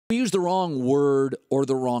We use the wrong word or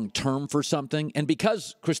the wrong term for something. And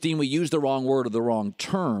because, Kristine, we use the wrong word or the wrong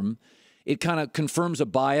term, it kind of confirms a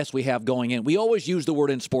bias we have going in. We always use the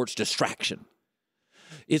word in sports distraction.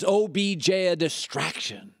 Is OBJ a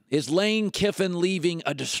distraction? Is Lane Kiffin leaving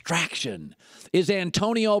a distraction? Is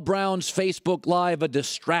Antonio Brown's Facebook Live a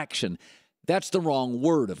distraction? That's the wrong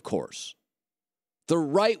word, of course. The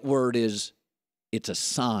right word is it's a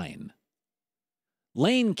sign.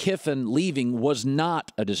 Lane Kiffin leaving was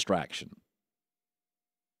not a distraction.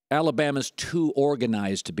 Alabama's too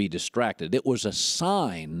organized to be distracted. It was a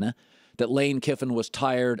sign that Lane Kiffin was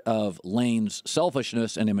tired of Lane's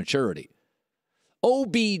selfishness and immaturity.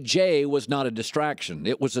 OBJ was not a distraction.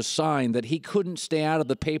 It was a sign that he couldn't stay out of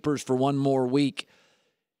the papers for one more week.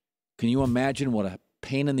 Can you imagine what a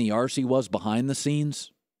pain in the arse he was behind the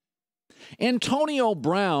scenes? Antonio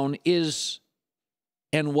Brown is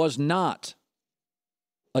and was not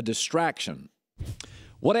a distraction.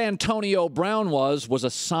 What Antonio Brown was a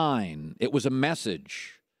sign. It was a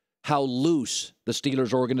message how loose the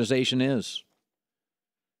Steelers organization is.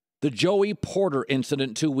 The Joey Porter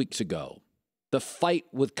incident 2 weeks ago, the fight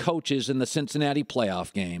with coaches in the Cincinnati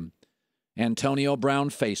playoff game, Antonio Brown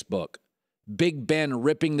Facebook, Big Ben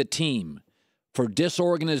ripping the team for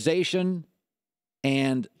disorganization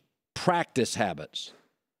and practice habits.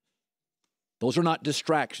 Those are not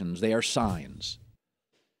distractions. They are signs.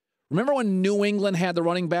 Remember when New England had the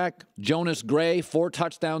running back, Jonas Gray, 4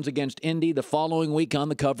 touchdowns against Indy the following week on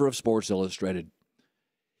the cover of Sports Illustrated?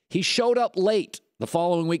 He showed up late the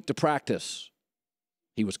following week to practice.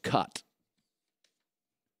 He was cut.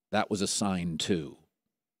 That was a sign, too.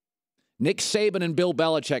 Nick Saban and Bill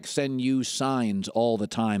Belichick send you signs all the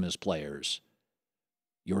time as players.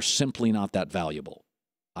 You're simply not that valuable.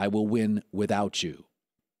 I will win without you.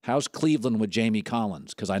 How's Cleveland with Jamie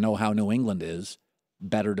Collins? Because I know how New England is.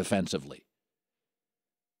 Better defensively.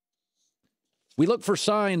 We look for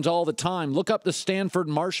signs all the time. Look up the Stanford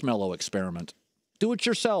marshmallow experiment. Do it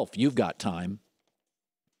yourself. You've got time.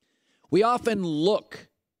 We often look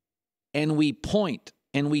and we point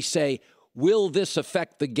and we say, will this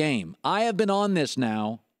affect the game? I have been on this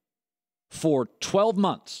now for 12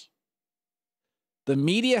 months. The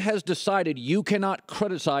media has decided you cannot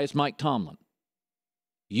criticize Mike Tomlin.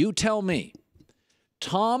 You tell me,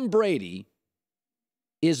 Tom Brady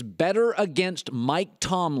is better against Mike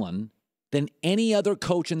Tomlin than any other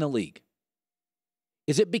coach in the league.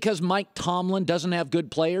 Is it because Mike Tomlin doesn't have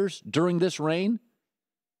good players during this reign?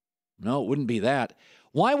 No, it wouldn't be that.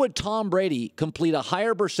 Why would Tom Brady complete a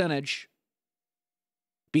higher percentage,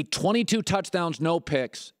 be 22 touchdowns, no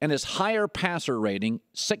picks, and his higher passer rating,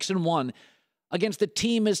 6-1, against a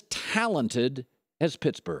team as talented as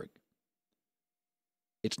Pittsburgh?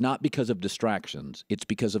 It's not because of distractions. It's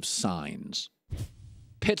because of signs.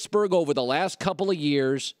 Pittsburgh, over the last couple of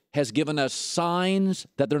years, has given us signs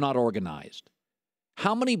that they're not organized.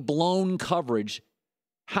 How many blown coverage,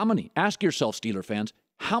 ask yourself, Steeler fans,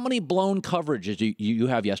 how many blown coverages you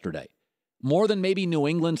have yesterday? More than maybe New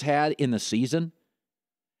England's had in the season?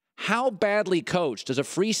 How badly coached does a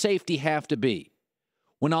free safety have to be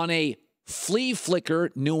when on a flea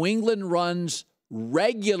flicker New England runs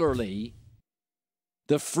regularly,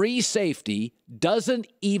 the free safety doesn't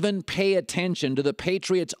even pay attention to the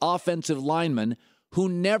Patriots' offensive lineman who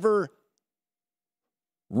never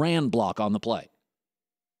ran block on the play?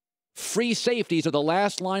 Free safeties are the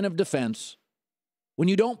last line of defense. When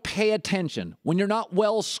you don't pay attention, when you're not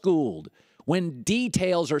well schooled, when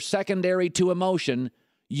details are secondary to emotion,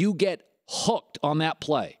 you get hooked on that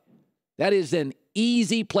play. That is an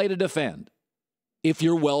easy play to defend if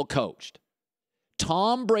you're well coached.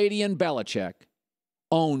 Tom Brady and Belichick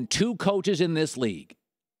own 2 coaches in this league,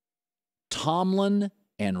 Tomlin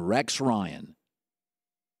and Rex Ryan.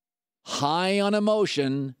 High on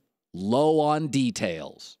emotion, low on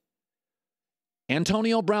details.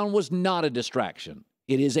 Antonio Brown was not a distraction.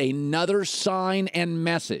 It is another sign and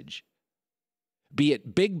message. Be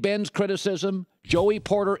it Big Ben's criticism, Joey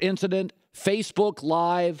Porter incident, Facebook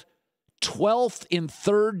Live, 12th in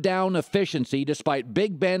third down efficiency despite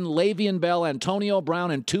Big Ben, Le'Veon Bell, Antonio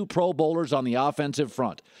Brown, and 2 Pro Bowlers on the offensive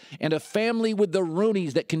front. And a family with the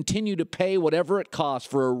Rooneys that continue to pay whatever it costs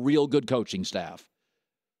for a real good coaching staff.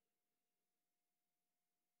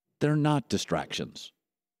 They're not distractions.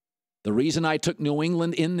 The reason I took New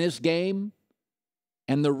England in this game,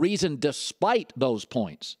 and the reason despite those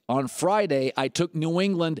points, on Friday I took New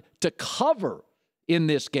England to cover in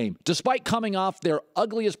this game, despite coming off their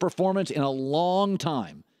ugliest performance in a long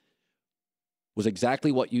time, was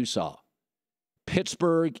exactly what you saw.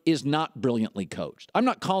 Pittsburgh is not brilliantly coached. I'm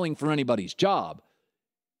not calling for anybody's job,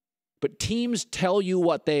 But teams tell you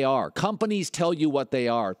what they are. Companies tell you what they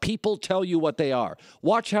are. People tell you what they are.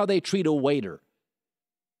 Watch how they treat a waiter.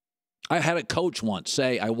 I had a coach once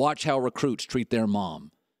say, I watch how recruits treat their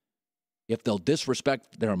mom. If they'll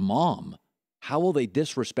disrespect their mom, how will they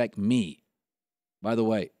disrespect me? By the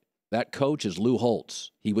way, that coach is Lou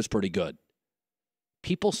Holtz. He was pretty good.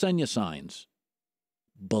 People send you signs.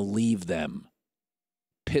 Believe them.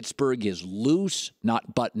 Pittsburgh is loose,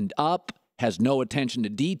 not buttoned up, has no attention to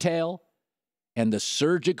detail, and the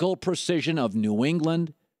surgical precision of New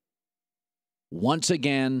England, once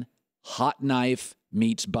again, hot knife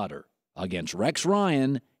meets butter against Rex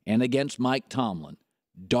Ryan and against Mike Tomlin.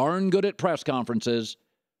 Darn good at press conferences,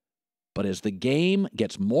 but as the game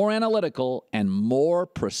gets more analytical and more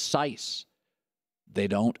precise, they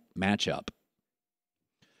don't match up.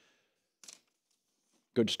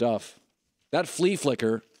 Good stuff. That flea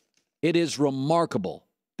flicker, it is remarkable.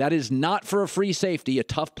 That is not for a free safety, a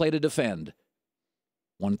tough play to defend.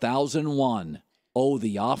 1001. Oh,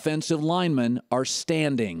 the offensive linemen are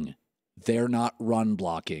standing. They're not run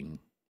blocking.